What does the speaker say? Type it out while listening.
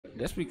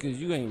that's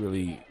because you ain't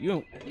really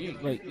you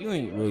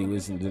ain't really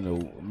listened to no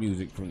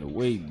music from the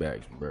way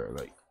backs, bro.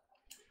 Like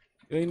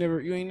you ain't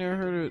never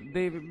heard of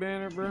David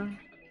Banner, bro.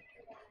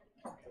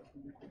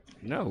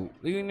 No,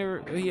 you ain't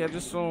never. He had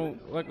this song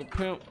like a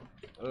pimp.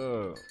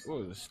 What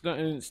was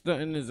it?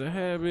 Stunting is a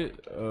habit.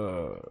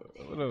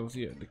 What else?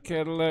 Yeah, the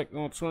Cadillac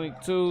on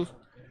 22s.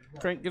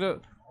 Crank it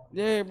up.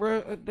 Yeah,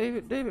 bro.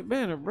 David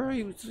Banner, bro.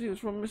 He was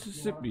from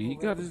Mississippi. He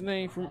got his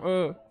name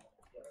from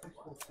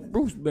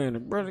Bruce Banner,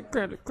 bro. The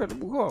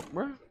Credible Hawk,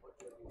 bro.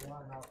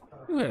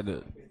 You had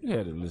to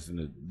listen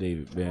to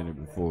David Banner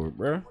before,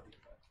 bro.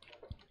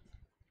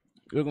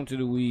 Welcome to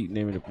the Weed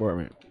Naming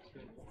Department.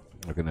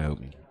 How can I help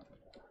you?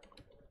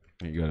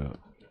 You got a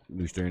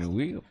new strain of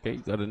weed? Okay, you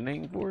got a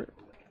name for it?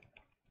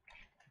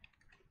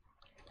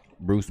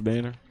 Bruce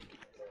Banner?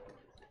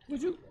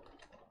 What you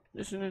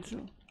listening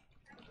to?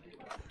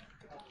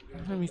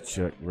 Let me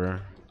check, bro.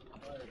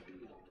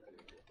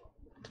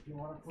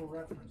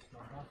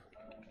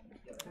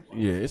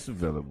 Yeah, it's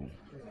available.